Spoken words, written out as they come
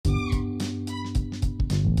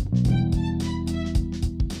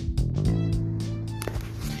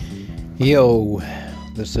Yo,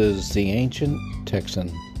 this is the Ancient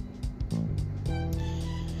Texan.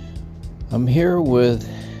 I'm here with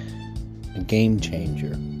a game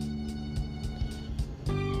changer.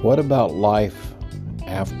 What about life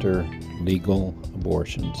after legal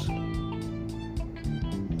abortions?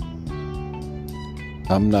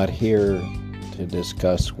 I'm not here to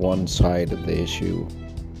discuss one side of the issue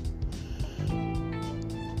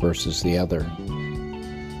versus the other.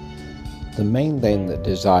 The main thing that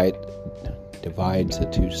divides the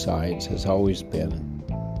two sides has always been,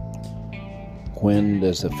 when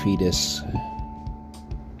does a fetus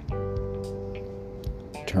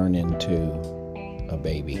turn into a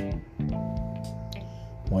baby?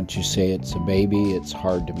 Once you say it's a baby, it's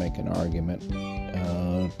hard to make an argument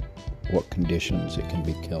what conditions it can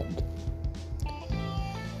be killed.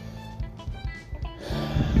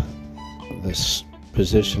 This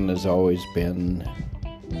position has always been,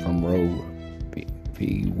 from Roe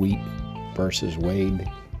v. Wheat versus Wade,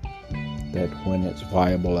 that when it's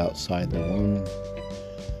viable outside the womb,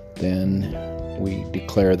 then we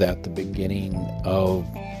declare that the beginning of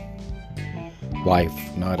life,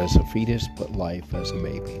 not as a fetus, but life as a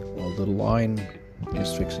baby. Well, the line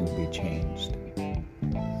is fixing to be changed.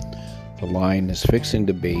 The line is fixing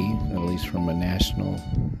to be, at least from a national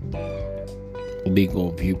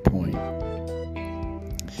legal viewpoint,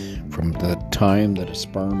 from the time that a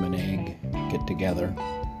sperm and egg get together,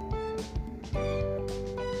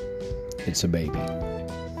 it's a baby.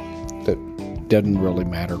 It doesn't really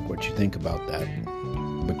matter what you think about that,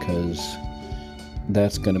 because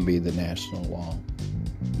that's going to be the national law.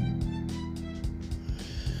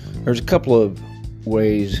 There's a couple of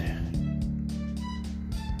ways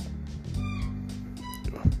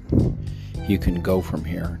you can go from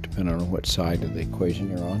here, depending on what side of the equation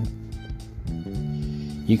you're on.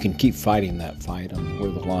 You can keep fighting that fight on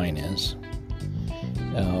where the line is.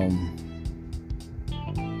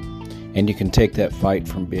 And you can take that fight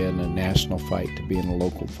from being a national fight to being a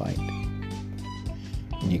local fight.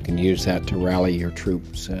 And you can use that to rally your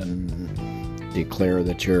troops and declare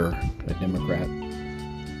that you're a Democrat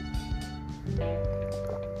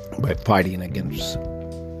by fighting against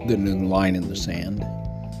the new line in the sand.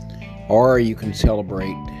 Or you can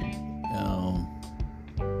celebrate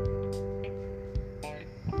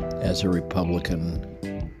as a Republican,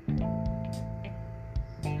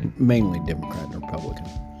 mainly Democrat and Republican.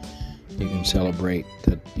 You can celebrate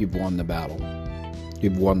that you've won the battle.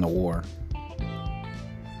 You've won the war.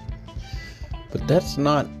 But that's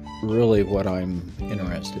not really what I'm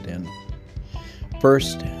interested in.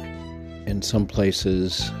 First, in some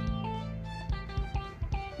places,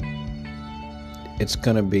 it's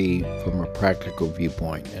going to be from a practical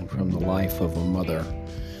viewpoint and from the life of a mother.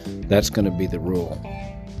 That's going to be the rule.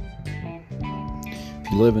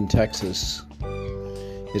 If you live in Texas,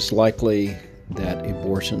 it's likely that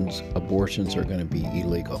abortions are going to be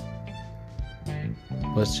illegal.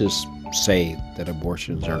 Let's just say that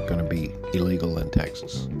abortions are going to be illegal in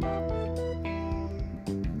Texas,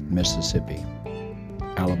 Mississippi,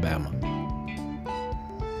 Alabama,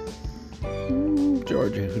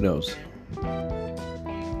 Georgia, who knows?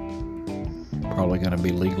 Probably going to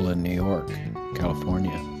be legal in New York,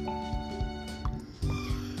 California.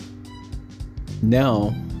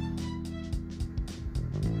 Now,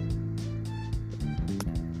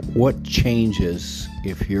 what changes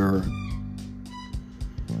if you're,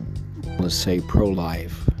 let's say,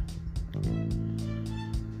 pro-life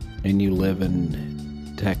and you live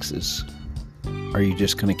in Texas? Are you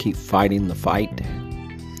just going to keep fighting the fight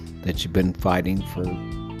that you've been fighting for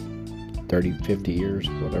 30, 50 years,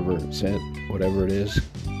 whatever it is?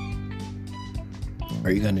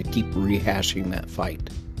 Are you going to keep rehashing that fight?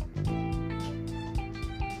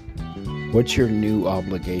 What's your new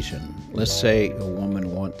obligation? Let's say a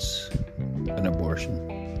woman wants an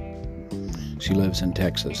abortion. She lives in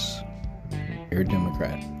Texas. You're a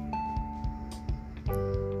Democrat.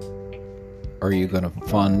 Are you going to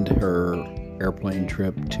fund her airplane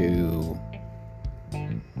trip to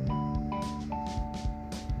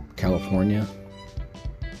California,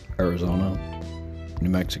 Arizona, New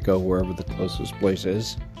Mexico, wherever the closest place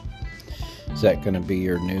is? Is that going to be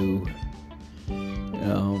your new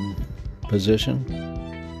position?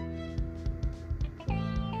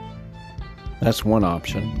 That's one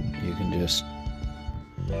option. You can just...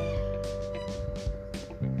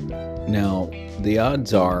 Now, the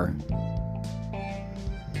odds are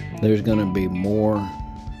there's going to be more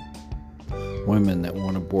women that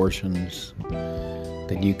want abortions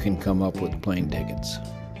than you can come up with plane tickets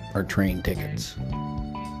or train tickets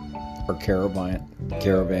or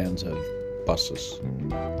caravans of buses.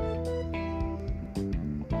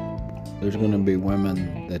 There's going to be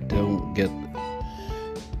women that don't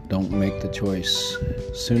make the choice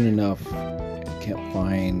soon enough, can't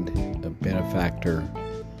find a benefactor,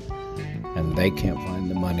 and they can't find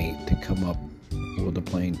the money to come up with a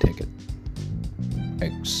plane ticket,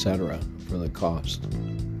 etc., for the cost.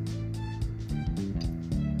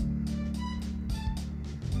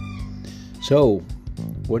 So,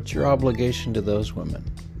 what's your obligation to those women?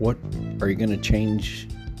 What are you going to change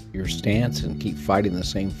your stance and keep fighting the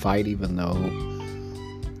same fight even though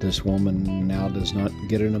this woman now does not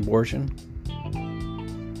get an abortion?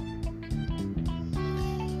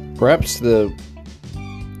 Perhaps the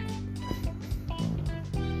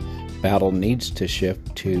battle needs to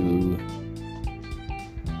shift to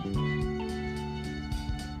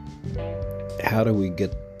how do we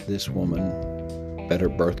get this woman better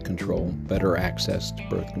birth control, better access to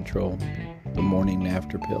birth control, the morning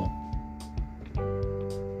after pill.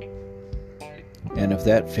 And if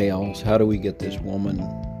that fails, how do we get this woman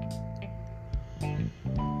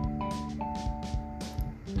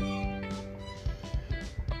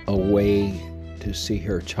a way to see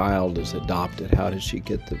her child as adopted? How does she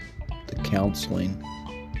get the counseling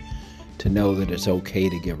to know that it's okay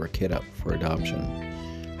to give her kid up for adoption?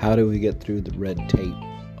 How do we get through the red tape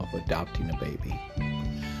of adopting a baby,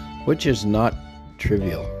 which is not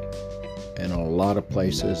trivial. In a lot of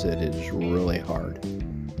places it is really hard.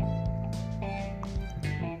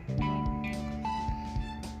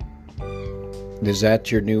 Is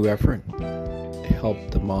that your new effort? To help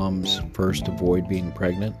the moms first avoid being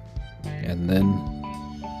pregnant and then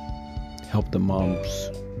help the moms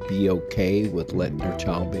be okay with letting their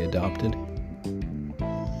child be adopted?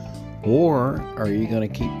 Or are you going to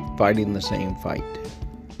keep fighting the same fight?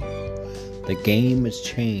 The game has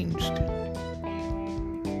changed.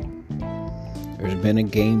 There's been a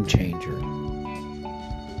game changer.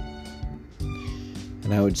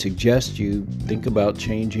 And I would suggest you think about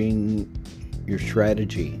changing your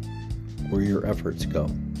strategy, where your efforts go.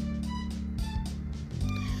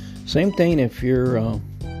 Same thing if you're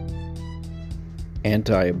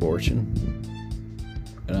anti-abortion.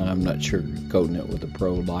 And I'm not sugarcoating it with the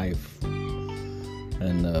pro-life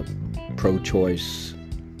and the pro-choice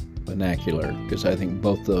vernacular, because I think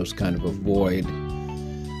both those kind of avoid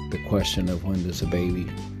the question of when does a baby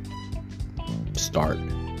start.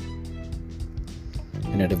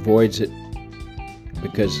 And it avoids it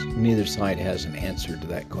because neither side has an answer to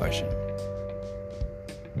that question.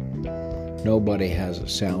 Nobody has a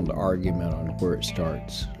sound argument on where it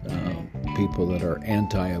starts. People that are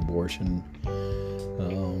anti-abortion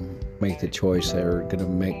make the choice they're going to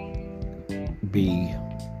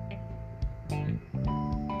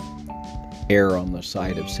err on the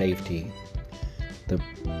side of safety. The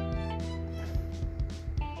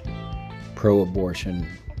pro-abortion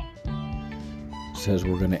says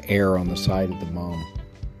we're going to err on the side of the mom.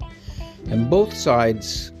 And both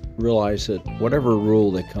sides realize that whatever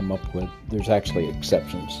rule they come up with, there's actually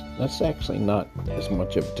exceptions. That's actually not as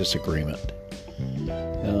much of a disagreement.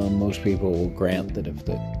 Most people will grant that if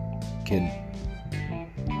the kid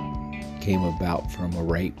came about from a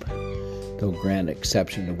rape, they'll grant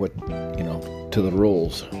exception to to the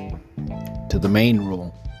rules, to the main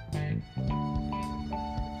rule.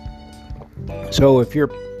 So if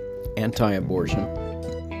you're anti-abortion,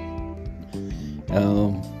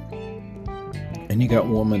 and you got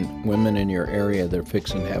women in your area that are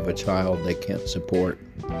fixing to have a child they can't support,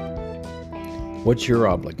 what's your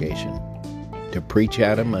obligation? To preach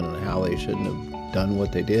at them and how they shouldn't have done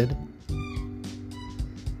what they did?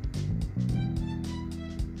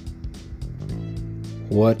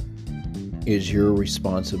 What is your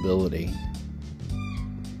responsibility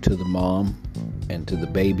to the mom and to the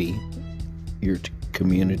baby, your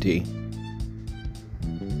community,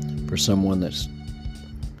 for someone that's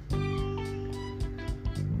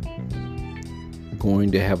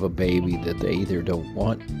going to have a baby that they either don't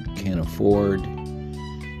want, can't afford,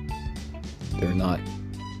 they're not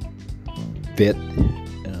fit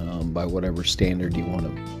by whatever standard you want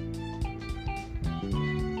to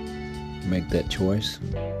make that choice?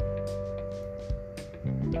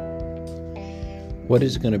 What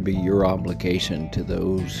is going to be your obligation to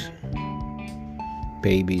those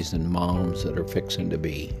babies and moms that are fixing to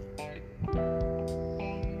be?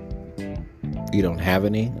 You don't have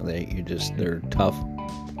any? They're tough?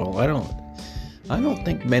 Well, I don't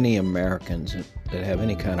think many Americans that have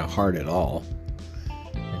any kind of heart at all,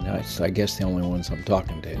 and I guess the only ones I'm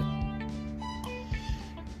talking to,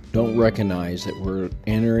 don't recognize that we're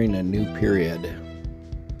entering a new period.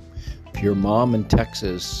 If you're a mom in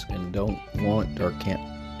Texas and don't want or can't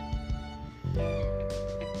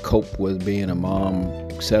cope with being a mom,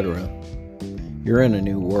 etc., you're in a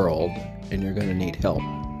new world, and you're going to need help.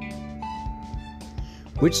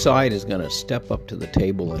 Which side is going to step up to the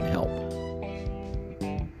table and help?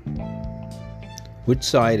 Which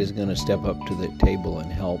side is going to step up to the table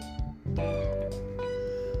and help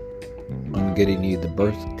on getting you the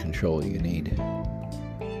birth control you need?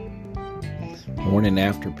 Morning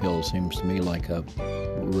after pill seems to me like a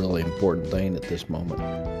really important thing at this moment.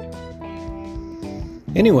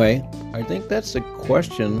 Anyway, I think that's a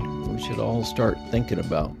question we should all start thinking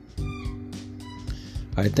about.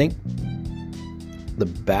 I think the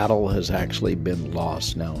battle has actually been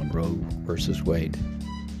lost now in Roe versus Wade.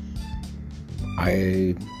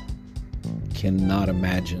 I cannot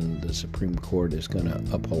imagine the Supreme Court is going to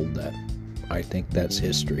uphold that. I think that's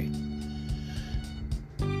history.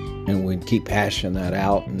 And we keep hashing that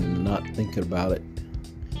out and not thinking about it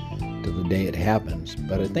to the day it happens.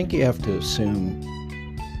 But I think you have to assume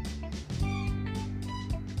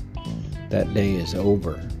that day is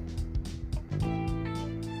over.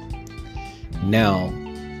 Now,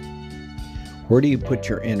 where do you put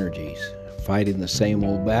your energies? Fighting the same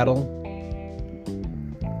old battle?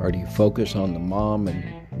 Or do you focus on the mom and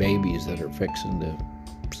babies that are fixing to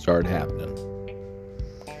start happening?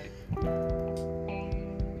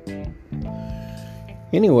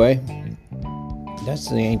 Anyway, that's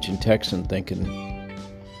the ancient Texan thinking.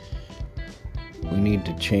 We need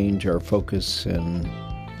to change our focus and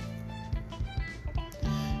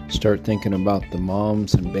start thinking about the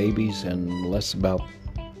moms and babies and less about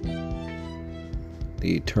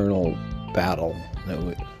the eternal battle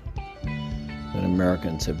that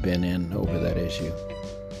Americans have been in over that issue.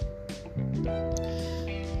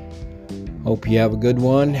 Hope you have a good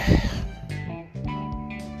one.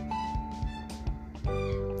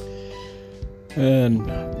 And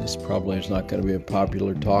this probably is not going to be a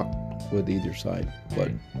popular talk with either side, but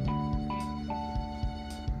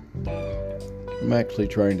I'm actually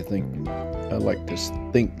trying to think. I'd like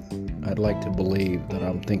to believe that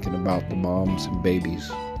I'm thinking about the moms and babies.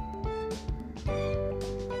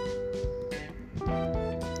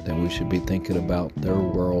 That we should be thinking about their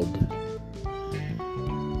world,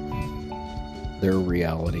 their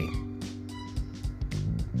reality,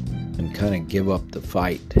 and kind of give up the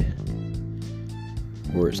fight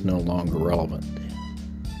where it's no longer relevant.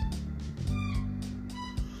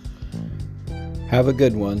 Have a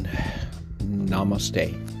good one.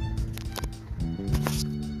 Namaste.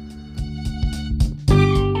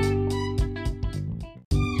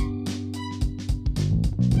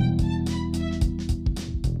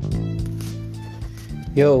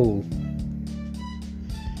 Yo,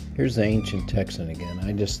 here's the ancient Texan again.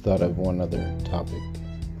 I just thought of one other topic.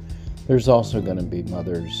 There's also going to be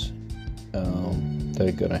mothers that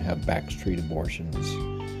are going to have backstreet abortions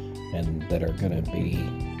and that are going to be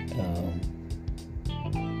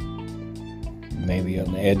maybe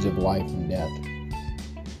on the edge of life and death.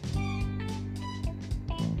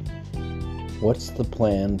 What's the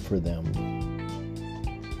plan for them?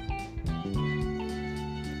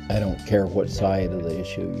 I don't care what side of the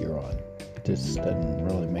issue you're on. It just doesn't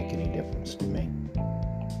really make any difference to me.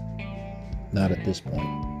 Not at this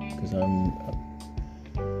point, because I'm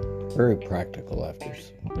very practical after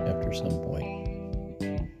some point.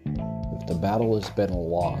 If the battle has been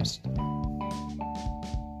lost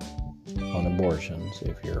on abortions,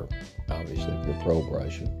 if you're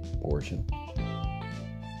pro-abortion,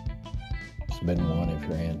 it's been won if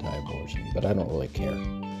you're anti-abortion, but I don't really care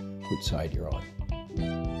which side you're on.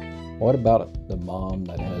 What about the mom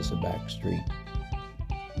that has a backstreet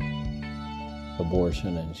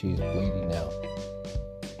abortion and she's bleeding out?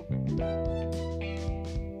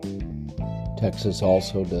 Texas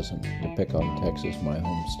also doesn't, to pick on Texas, my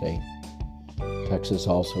home state, Texas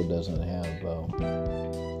also doesn't have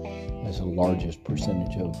as the largest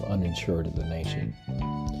percentage of uninsured in the nation.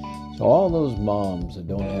 So all those moms that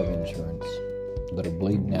don't have insurance, that are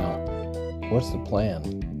bleeding out, what's the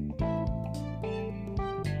plan?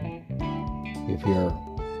 If you're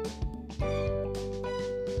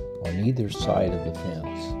on either side of the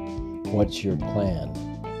fence, what's your plan?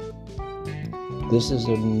 This is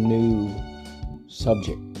a new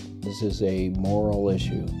subject. This is a moral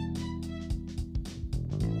issue.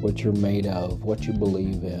 What you're made of, what you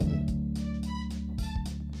believe in.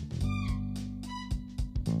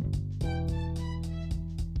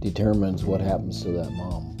 Determines what happens to that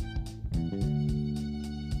mom.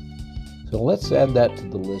 So let's add that to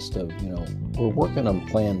the list of, we're working on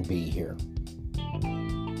Plan B here.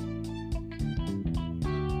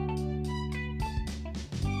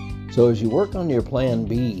 So as you work on your Plan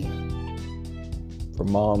B for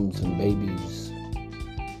moms and babies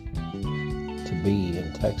to be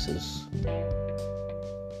in Texas,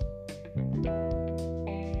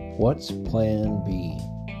 What's plan B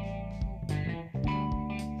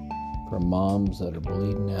for moms that are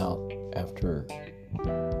bleeding out after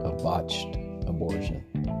a botched abortion?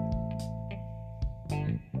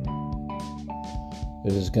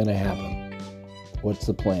 It is going to happen. What's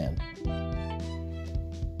the plan?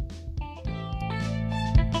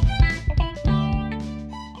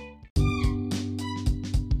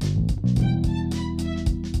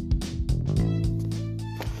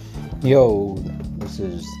 Yo, this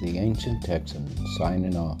is the Ancient Texan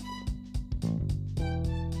signing off.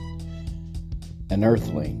 An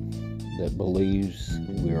earthling that believes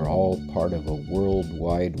we are all part of a world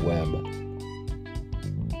wide web.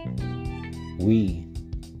 We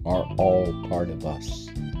are all part of us.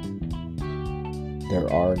 There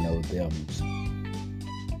are no thems.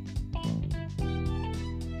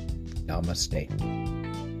 Namaste.